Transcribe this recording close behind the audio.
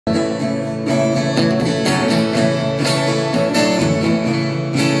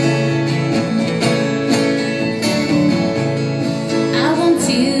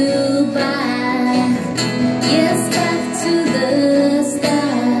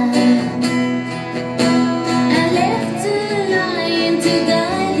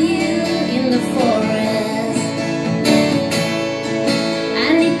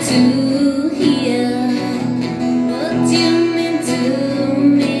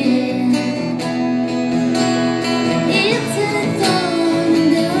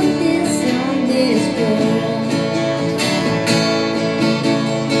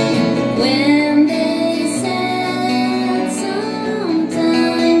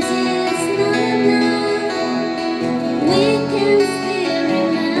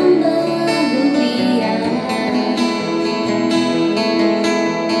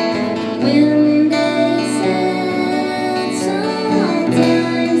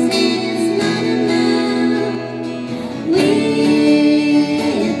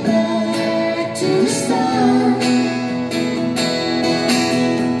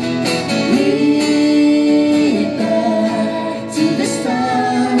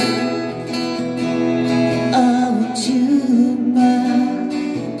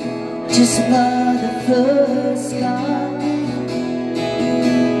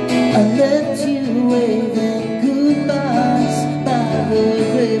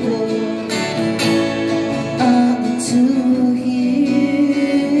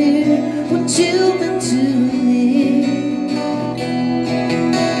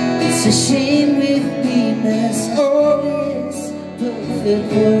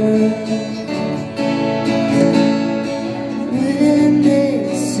world. When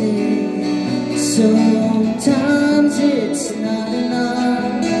they say sometimes it's not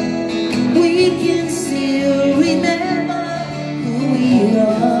enough, we can still remember who we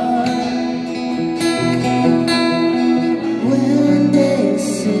are. When they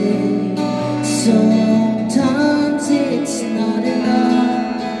say sometimes it's not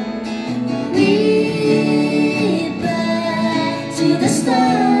enough, lead back to the start.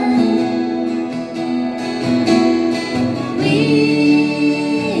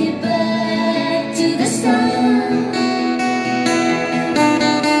 Lead back to the start.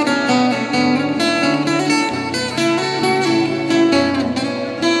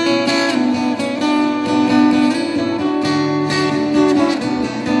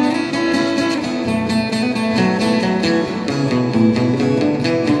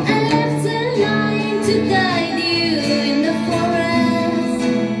 To guide you in the forest,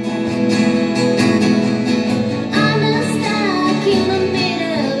 I'm stuck in the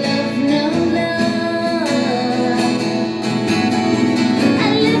middle of no love. I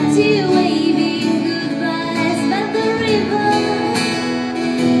left you waving goodbyes by the river.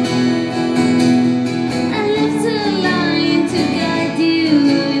 I left a line to guide you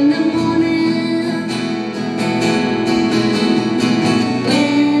in the morning.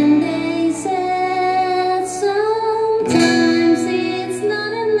 When they said sometimes it's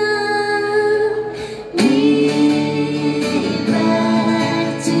not enough, lead back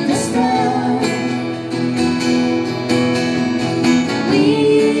to the start.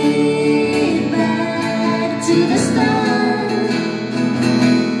 Lead back to the start.